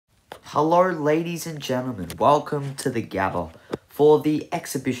Hello ladies and gentlemen, welcome to the Gabba for the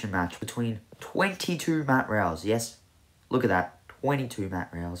exhibition match between 22 Matt Rowells, yes, look at that, 22 Matt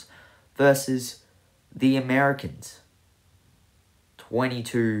Rowells, versus the Americans,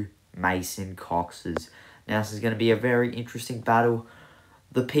 22 Mason Coxes. Now this is going to be a very interesting battle.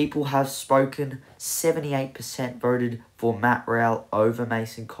 The people have spoken, 78% voted for Matt Rowell over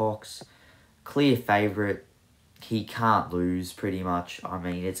Mason Cox, clear favourite. He can't lose, pretty much. I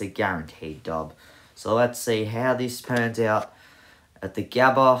mean, it's a guaranteed dub. So let's see how this turns out at the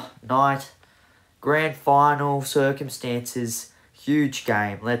Gabba night. Grand final circumstances. Huge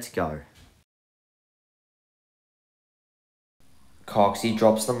game. Let's go. Coxie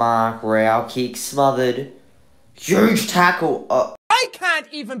drops the mark. Rowell kick smothered. Huge tackle. I can't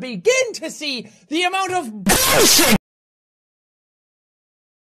even begin to see the amount of bullshit.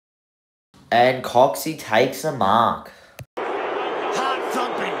 And Coxie takes a mark. Heart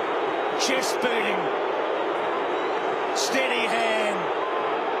thumping, chest beating, steady hand.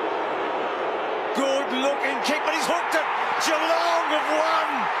 Good looking kick, but he's hooked it. Geelong have won.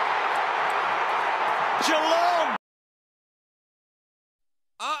 Geelong.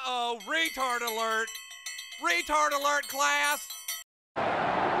 Uh-oh, retard alert. Retard alert, class.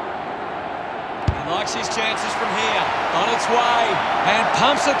 He likes his chances from here. On its way. And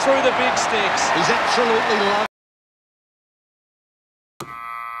pumps it through the big sticks. He's absolutely loved.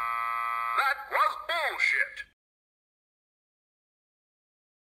 That was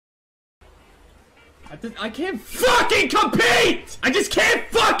bullshit. I can't fucking compete! I just can't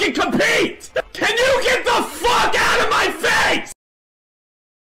fucking compete! Can you get the fuck out of my face?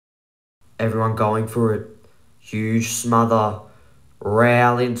 Everyone going for it. Huge smother.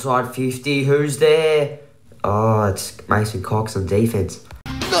 Rowell inside 50. Who's there? Oh, it's Mason Cox on defense.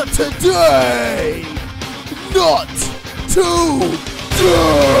 Not today! Not today!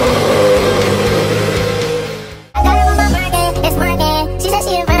 I got her on my birthday, it's working. She said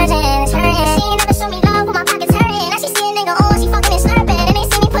she a virgin, it's hurting. She ain't never show me love when my pockets hurting. Now she see a nigga, oh, she fucking and slurping. And they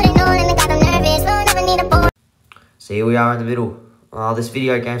see me put it on and they got them nervous. We'll never need a boy. So here we are in the middle. Oh, this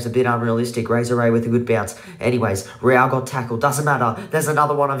video game's a bit unrealistic. Razor Ray with a good bounce. Anyways, Rowell got tackled. Doesn't matter. There's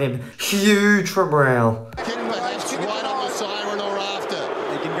another one of him. Huge from Rowell. Perhaps right on the siren or after.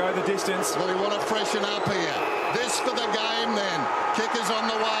 He can go the distance. Well, we want to freshen up here. This for the game then. Kickers on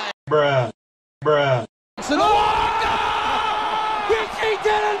the way. Bruh. Oh, no! He kicked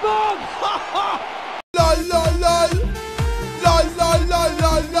it and boom! La la la. La la la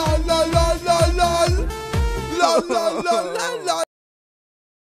la la la la la la. La la la la la.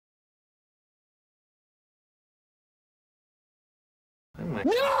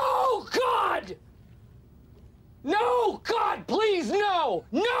 No, God! No, God, please, no!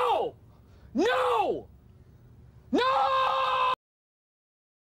 No! No! No!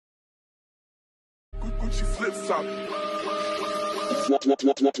 Gucci flip flop.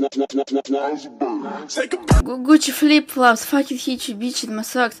 Gucci flip-flops, fucking hit you bitch in my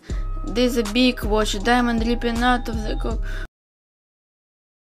socks. There's a big watch, diamond dripping out of the cock.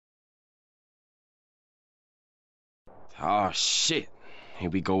 Oh shit, here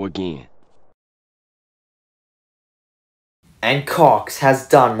we go again. And Cox has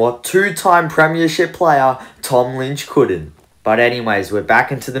done what two-time premiership player Tom Lynch couldn't. But anyways, we're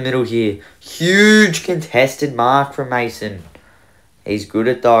back into the middle here. Huge contested mark from Mason. He's good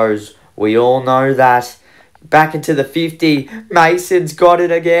at those. We all know that. Back into the 50. Mason's got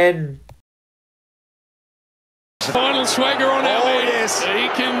it again. Final swagger on our man. Yes. He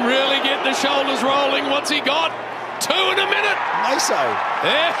can really get the shoulders rolling. What's he got? 2 in a minute. Maso.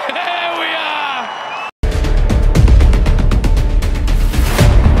 There we are.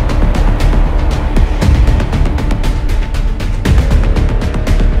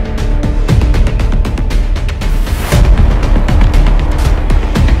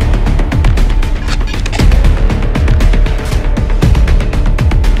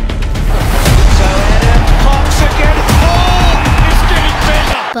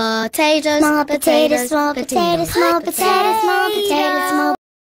 Potatoes, small potatoes, small potatoes, small potatoes, small potatoes, small.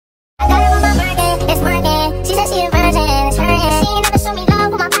 I got her on my birthday, it's working. She said she a virgin, it's hurting. She ain't never show me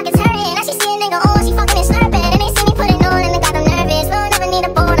love when my pockets hurting. Now she see a nigga, oh, she fucking and slurping. And they see me put it on and they got them nervous. We'll never need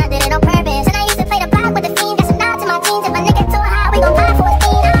a board, I did it on purpose. And I used to play the block with the fiend, got some nods in my jeans. If a nigga too high, we gon' buy for his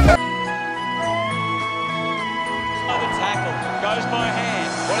fiend. The tackle goes by hand.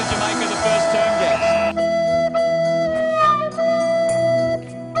 What did you make of the first term guess?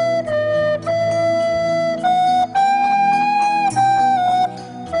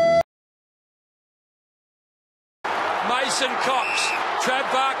 Mason Cox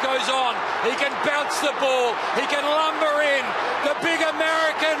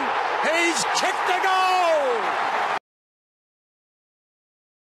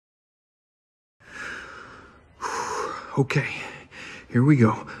Okay, here we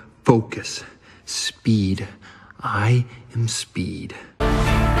go. Focus. Speed. I am speed.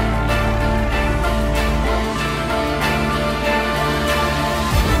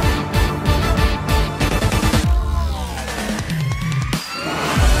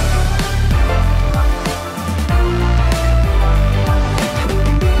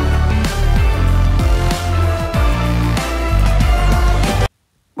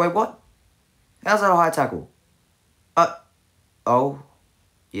 Wait, what? How's that a high tackle? Oh.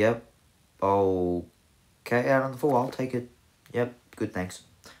 Yep. Okay, out on the full, I'll take it. Yep, good, thanks.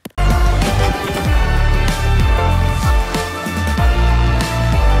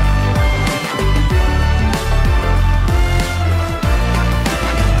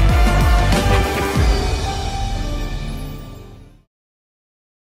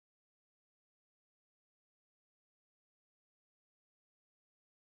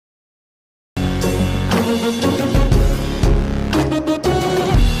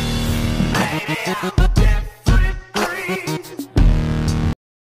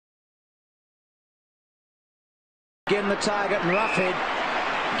 Getting the target and Roughhead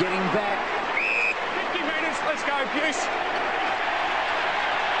getting back. 50 metres, let's go, Buse.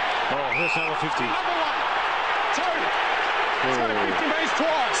 Oh, here's another 50. Another one. Two. Let's go 50 metres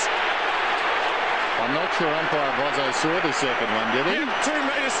twice. I'm not sure umpire Bozzo saw the second one, did he? Yeah, 2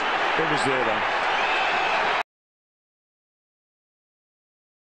 metres. It was there, though.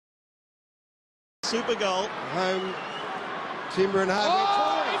 Super goal. Home, Timber and Harvey.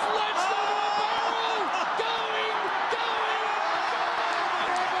 Oh, he's left the barrel! Going!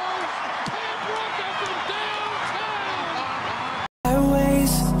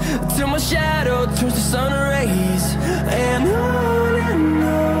 Highways till my shadow turns to sun rays, and on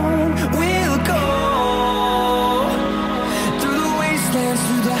we'll go through the wastelands,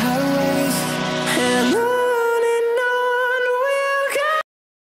 through the highways, and on we'll go.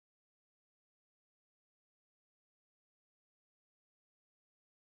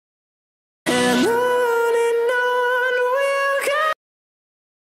 And on we'll go.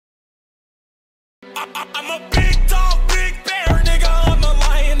 I'm a big dog, big bear, nigga, I'm a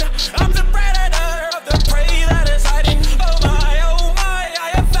lion. I'm the predator of the prey that is hiding. Oh my, I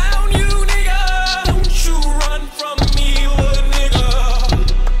have found you, nigga. Don't you run from me, little nigga.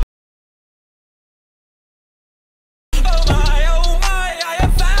 Oh my, I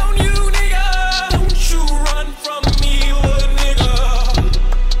have found you, nigga. Don't you run from me, little nigga.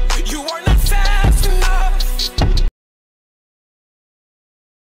 You are not fast enough.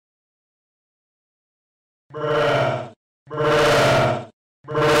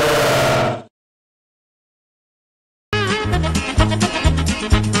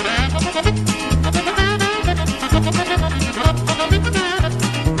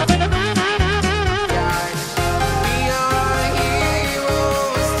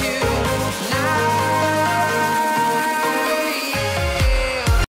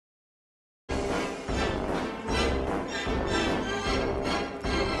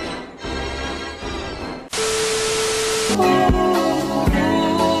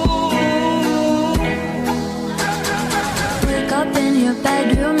 Wake up in your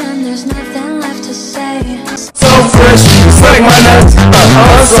bedroom and there's nothing left to say. So fresh, you suck my nuts.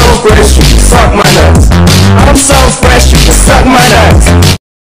 I'm so fresh, you suck my nuts. I'm so fresh, you suck my nuts.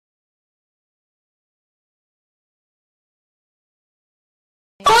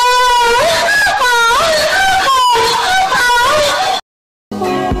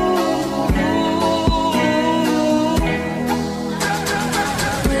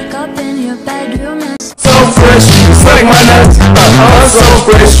 Wake up in your bedroom and So fresh, you suck my nuts. I'm so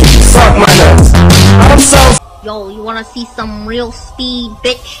fresh, you suck my nuts. I'm so. Yo, you wanna see some real speed,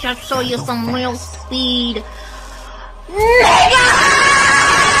 bitch? I'll show you some real speed.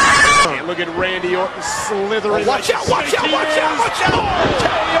 And look at Randy Orton slithering. Watch out, watch out, watch out, watch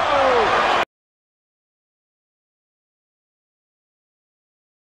out!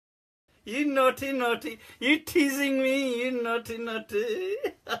 You naughty, naughty. You teasing me, you naughty, naughty.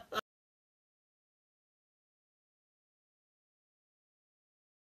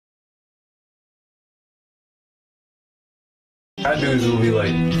 That dudes will be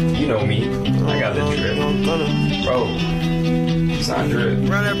like, you know me, I got the drip. Bro, it's not drip.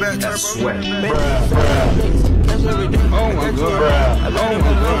 Run that back, that's sweat. Oh my god. Oh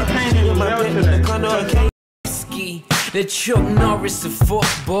my god. The Chuck Norris of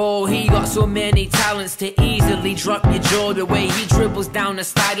football. He got so many talents to easily drop your jaw. The way he dribbles down the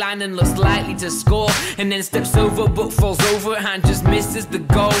sideline and looks likely to score, and then steps over but falls over and just misses the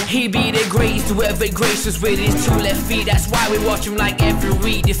goal. He be the greatest to ever gracious with his two left feet. That's why we watch him like every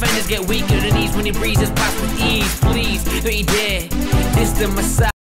week. Defenders get weaker than these when he breezes past with ease. Please lady. This the Messiah.